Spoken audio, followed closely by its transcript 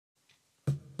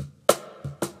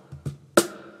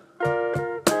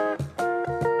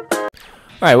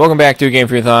Alright, welcome back to A Game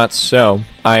for Your Thoughts. So,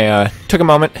 I took a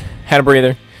moment, had a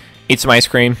breather, ate some ice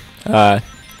cream, put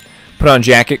on a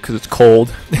jacket because it's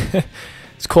cold.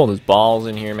 It's cold as balls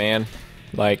in here, man.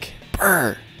 Like,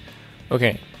 brr.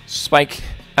 Okay, Spike,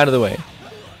 out of the way.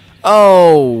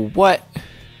 Oh, what?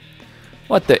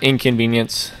 What the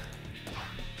inconvenience?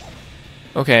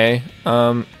 Okay,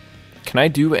 can I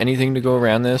do anything to go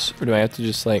around this? Or do I have to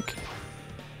just, like...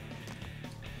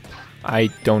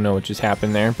 I don't know what just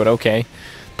happened there, but okay.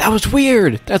 That was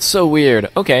weird! That's so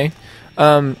weird. Okay.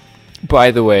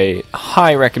 By the way,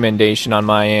 high recommendation on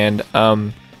my end.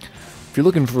 If you're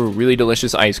looking for really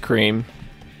delicious ice cream,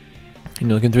 and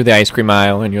you're looking through the ice cream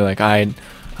aisle, and you're like, I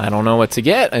don't know what to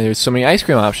get, and there's so many ice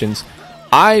cream options,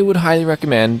 I would highly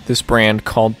recommend this brand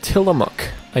called Tillamook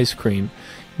ice cream.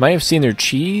 You might have seen their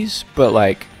cheese, but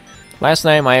like, last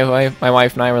night my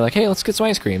wife and I were like, hey, let's get some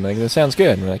ice cream. Like, this sounds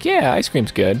good. And we're like, yeah, ice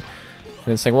cream's good.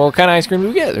 And it's like, well, what kind of ice cream do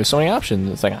we get? There's so many options.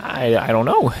 It's like, I don't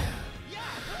know.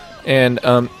 And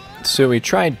so we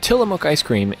tried Tillamook ice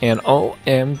cream,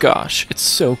 and gosh, it's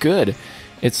so good.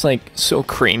 It's like so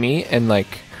creamy, and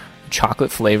like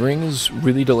chocolate flavoring is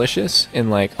really delicious,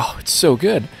 and like, oh, it's so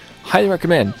good. Highly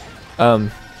recommend.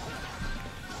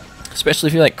 Especially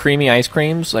if you like creamy ice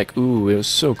creams. Like, ooh, it was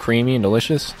so creamy and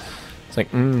delicious. It's like,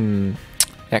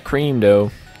 that cream dough.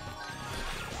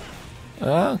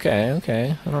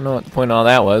 Okay. I don't know what the point of all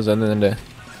that was, other than to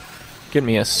get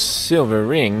me a silver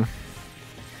ring.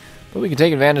 But we can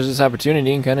take advantage of this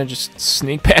opportunity and kind of just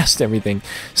sneak past everything.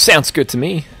 Sounds good to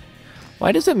me.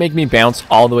 Why does it make me bounce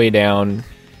all the way down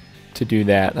to do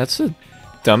that? That's the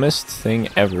dumbest thing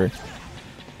ever.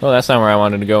 Oh, that's not where I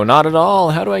wanted to go. Not at all.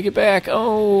 How do I get back?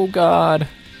 Oh, God.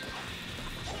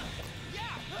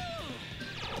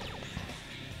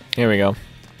 Here we go.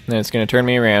 Then it's going to turn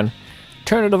me around.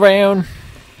 Turn it around.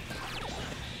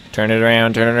 Turn it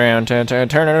around, turn it around, turn it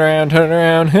around, turn it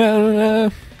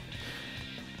around.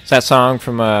 Is that song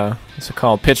from, what's it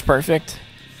called? Pitch Perfect?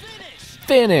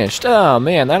 Finished! Oh,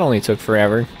 man, that only took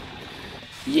forever.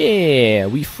 Yeah,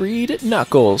 we freed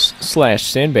Knuckles /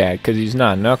 Sinbad, because he's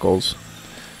not Knuckles.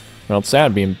 Or else that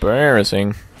would be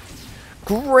embarrassing.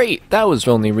 Great! That was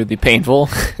only really painful.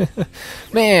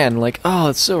 Man, like, oh,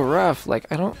 it's so rough. Like,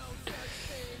 I don't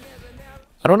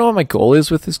know what my goal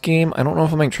is with this game. I don't know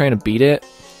if I'm like trying to beat it,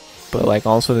 but like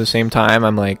also at the same time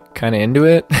I'm like kind of into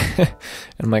it. And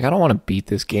I'm like, I don't want to beat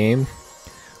this game,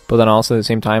 but then also at the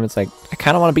same time it's like I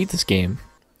kind of want to beat this game.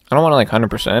 I don't want to like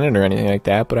 100% it or anything like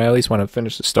that, but I at least want to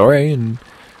finish the story. And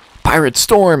Pirate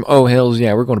Storm. Oh hells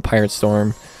yeah, we're going to Pirate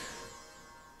Storm.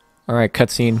 All right,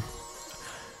 cutscene.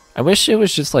 I wish it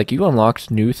was just like you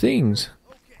unlocked new things.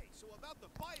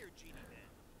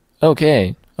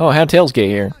 Okay. Oh, how'd Tails get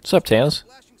here? What's up, Tails?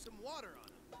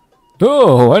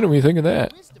 Oh, why didn't we think of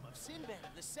that?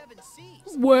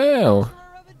 Wow.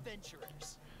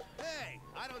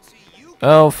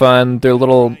 Oh, fun. Their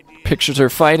little pictures are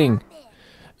fighting.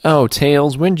 Oh,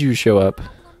 Tails, when did you show up?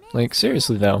 Like,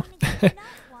 seriously, though.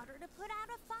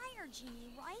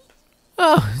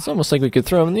 Oh, it's almost like we could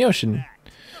throw him in the ocean.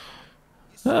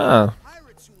 Oh.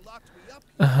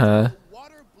 Uh-huh.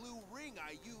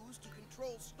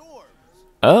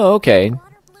 Oh, okay.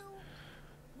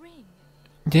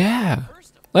 Yeah.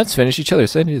 Let's finish each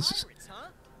other's sentences.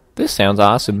 This sounds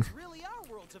awesome.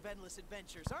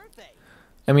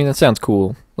 I mean, that sounds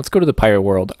cool. Let's go to the pirate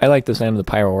world. I like the sound of the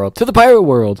pirate world. To the pirate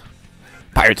world!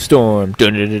 Pirate Storm!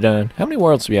 Dun dun dun dun. How many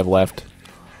worlds do we have left?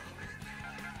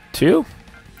 2?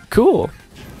 Cool.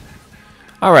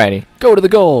 Alrighty. Go to the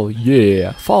goal!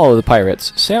 Yeah. Follow the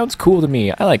pirates. Sounds cool to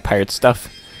me. I like pirate stuff.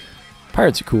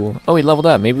 Pirates are cool. Oh, we leveled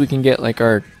up. Maybe we can get like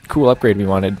our cool upgrade we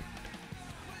wanted.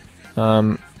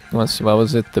 Let's see, what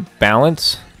was it? The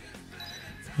balance?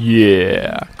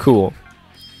 Yeah, cool.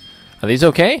 Are these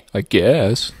okay? I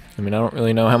guess. I mean, I don't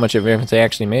really know how much of a difference they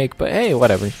actually make, but hey,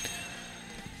 whatever.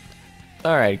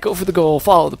 Alright, go for the goal.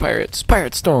 Follow the pirates.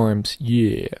 Pirate Storms.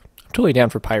 Yeah. I'm totally down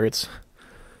for pirates.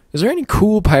 Is there any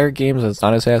cool pirate games that's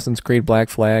not Assassin's Creed Black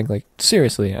Flag? Like,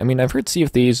 seriously. I mean, I've heard Sea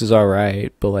of Thieves is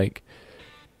alright, but like...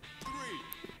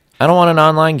 I don't want an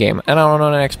online game. I don't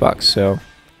want an Xbox, so...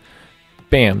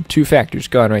 Bam. 2 factors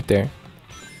gone right there.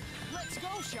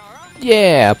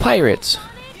 Yeah, pirates!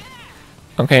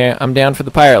 Okay, I'm down for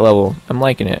the pirate level. I'm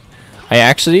liking it.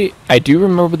 I do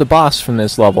remember the boss from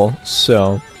this level,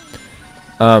 so...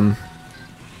 I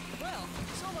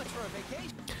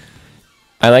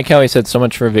like how he said so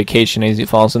much for a vacation as he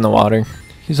falls in the water.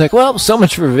 He's like, well, so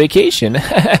much for a vacation.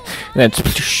 And then...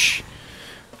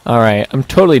 Alright, I'm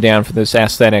totally down for this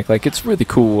aesthetic. Like, it's really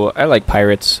cool. I like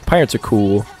pirates. Pirates are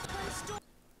cool.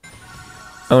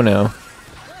 Oh no.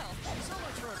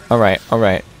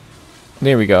 Alright.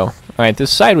 There we go. Alright,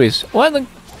 this sideways. What the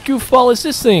goofball is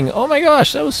this thing? Oh my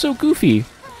gosh, that was so goofy.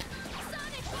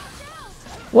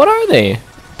 What are they?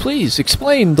 Please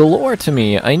explain the lore to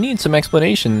me. I need some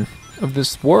explanation of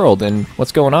this world and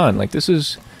what's going on. Like, this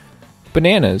is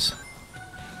bananas.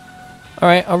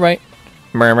 Alright, alright.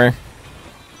 Murmur.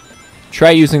 Try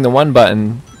using the one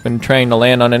button when trying to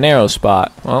land on a narrow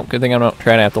spot. Well, good thing I'm not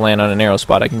trying to have to land on a narrow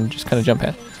spot. I can just kind of jump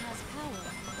at.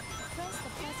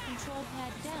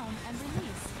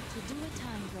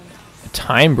 A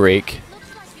time break?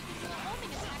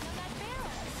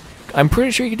 I'm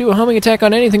pretty sure you can do a homing attack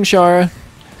on anything, Shara.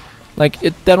 Like,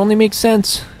 that only makes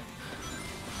sense.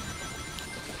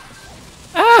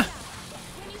 Ah!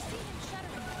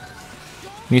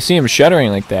 When you see him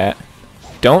shuddering like that,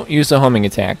 don't use the homing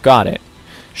attack. Got it.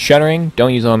 Shuddering,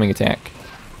 don't use the homing attack.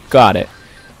 Got it.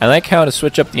 I like how to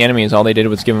switch up the enemies, all they did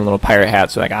was give them little pirate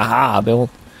hats. So like, aha, they'll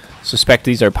suspect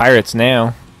these are pirates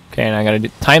now. Okay, and I gotta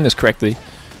time this correctly.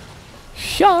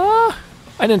 Yeah,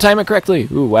 I didn't time it correctly.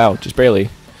 Ooh, wow, just barely.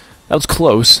 That was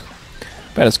close.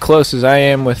 About as close as I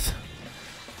am with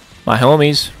my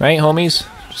homies, right, homies?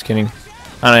 Just kidding.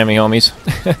 I don't have any homies.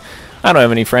 I don't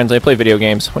have any friends. I play video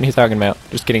games. What are you talking about?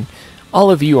 Just kidding.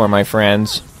 All of you are my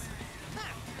friends.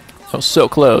 That was so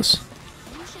close.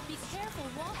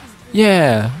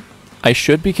 Yeah. I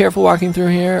should be careful walking through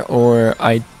here, or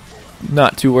I'm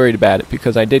not too worried about it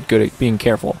because I did good at being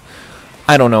careful.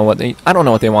 I don't know what they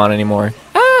want anymore.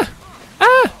 Ah!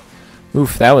 Ah!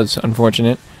 Oof, that was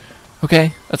unfortunate.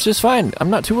 Okay, that's just fine. I'm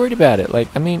not too worried about it. Like,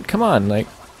 I mean, come on, like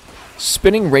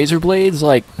spinning razor blades,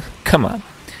 like, come on.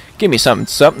 Give me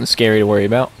something scary to worry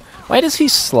about. Why does he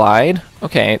slide?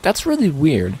 Okay, that's really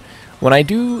weird. When I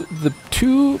do the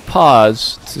 2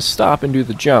 pause to stop and do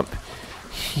the jump,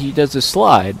 he does a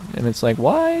slide, and it's like,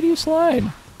 why do you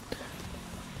slide?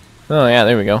 Oh yeah,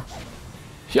 there we go.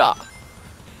 Yeah.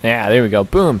 Yeah, there we go.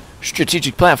 Boom.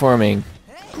 Strategic platforming.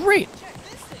 Great.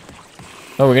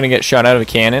 Oh, we're gonna get shot out of a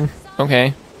cannon?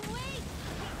 Okay.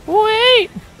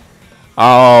 Wait!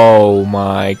 Oh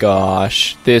my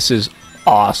gosh. This is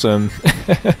awesome.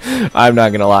 I'm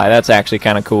not gonna lie, that's actually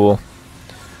kind of cool.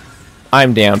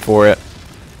 I'm down for it.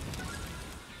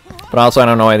 But also, I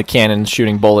don't know why the cannon's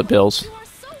shooting bullet bills.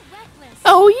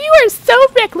 Oh, you are so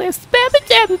reckless!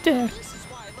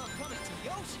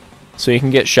 So you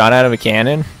can get shot out of a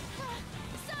cannon?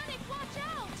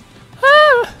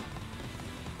 Ah!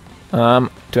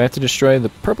 Do I have to destroy the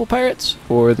purple pirates?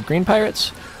 Or the green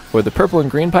pirates? Or the purple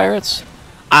and green pirates?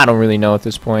 I don't really know at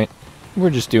this point. We're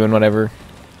just doing whatever.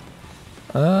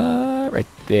 Right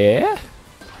there.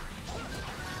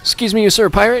 Excuse me, sir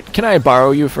pirate. Can I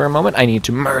borrow you for a moment? I need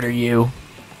to murder you.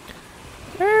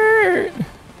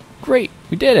 Great,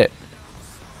 we did it.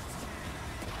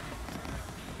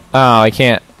 Oh, I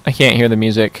can't hear the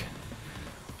music.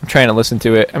 I'm trying to listen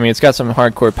to it. I mean, it's got some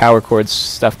hardcore power chords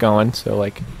stuff going, so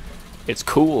like, it's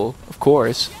cool, of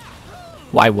course.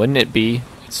 Why wouldn't it be?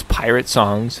 It's pirate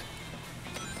songs.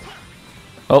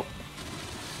 Oh.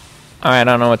 I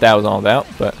don't know what that was all about,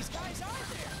 but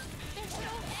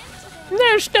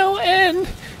there's no end.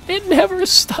 It never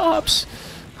stops.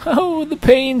 Oh, the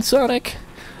pain, Sonic.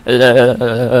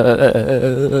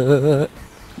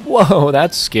 Whoa,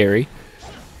 that's scary.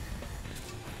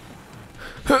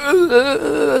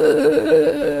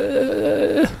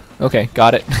 Okay,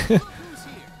 got it.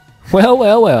 Well,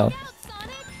 well, well.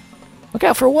 Look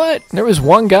out for what? There was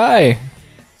one guy.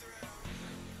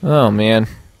 Oh, man.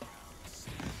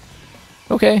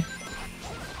 Okay.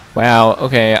 Wow,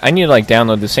 okay. I need to, like,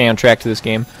 download the soundtrack to this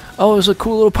game. Oh, it was a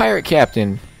cool little pirate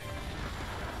captain.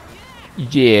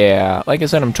 Yeah. Like I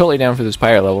said, I'm totally down for this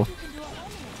pirate level.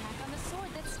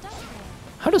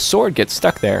 How does sword get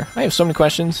stuck there? I have so many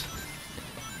questions.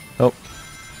 Oh.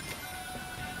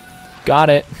 Got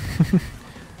it.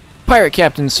 Pirate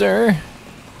captain, sir.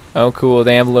 Oh, cool.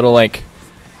 They have a little, like,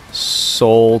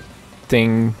 soul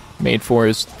thing made for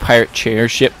his pirate chair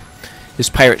ship. His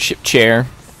pirate ship chair.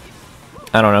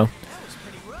 I don't know.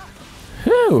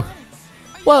 Whew.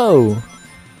 Whoa.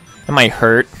 That might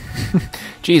hurt.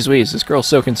 Jeez Louise, this girl's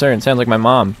so concerned. Sounds like my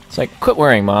mom. It's like, quit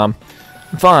worrying, Mom.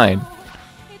 I'm fine.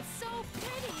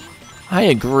 I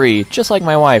agree. Just like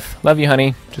my wife. Love you,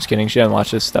 honey. Just kidding. She doesn't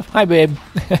watch this stuff. Hi, babe.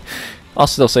 I'll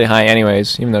still say hi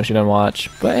anyways, even though she doesn't watch.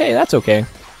 But hey, that's okay.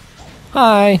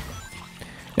 Hi.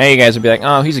 Now you guys will be like,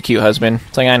 oh, he's a cute husband.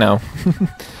 It's like, I know.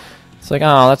 It's like,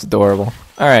 oh, that's adorable.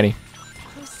 Alrighty.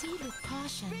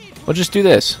 We'll just do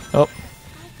this. Oh.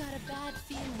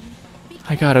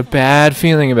 I got a bad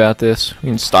feeling about this. You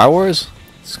mean Star Wars?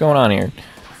 What's going on here?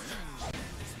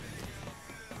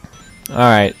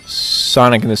 Alright,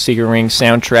 Sonic and the Secret Ring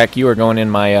soundtrack. You are going in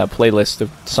my playlist of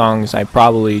songs I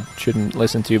probably shouldn't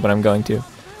listen to, but I'm going to.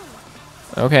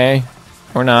 Okay.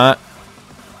 Or not.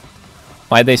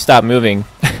 Why'd they stop moving?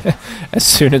 As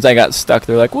soon as I got stuck,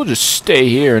 they're like, we'll just stay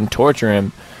here and torture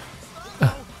him.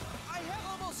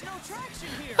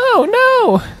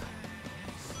 Oh, no!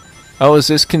 Oh, is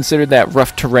this considered that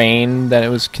rough terrain that it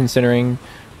was considering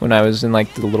when I was in,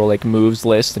 like, the little, like, moves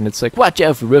list? And it's like, watch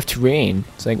out for rough terrain.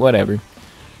 It's like, whatever.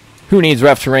 Who needs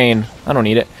rough terrain? I don't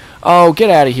need it. Oh, get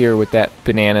out of here with that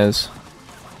bananas.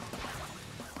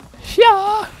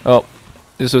 Yeah. Oh,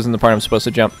 this wasn't the part I'm supposed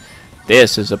to jump.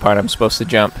 This is the part I'm supposed to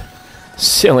jump.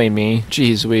 Silly me.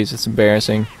 Jeez Louise, it's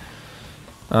embarrassing.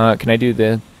 Can I do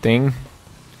the thing?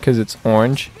 Because it's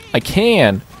orange. I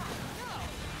can!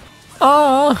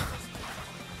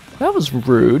 That was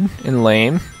rude and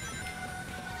lame.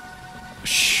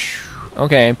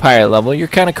 Okay, pirate level, you're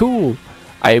kind of cool.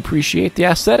 I appreciate the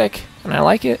aesthetic, and I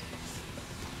like it.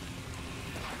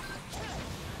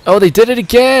 Oh, they did it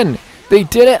again! They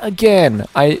did it again!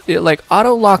 It like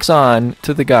auto locks on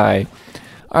to the guy.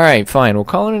 Alright, fine. We'll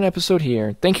call it an episode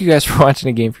here. Thank you guys for watching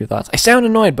A Game for Your Thoughts. I sound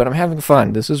annoyed, but I'm having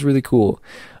fun. This is really cool.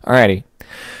 Alrighty.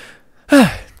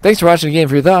 Thanks for watching A Game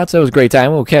for Your Thoughts. That was a great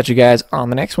time. We'll catch you guys on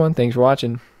the next one. Thanks for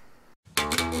watching.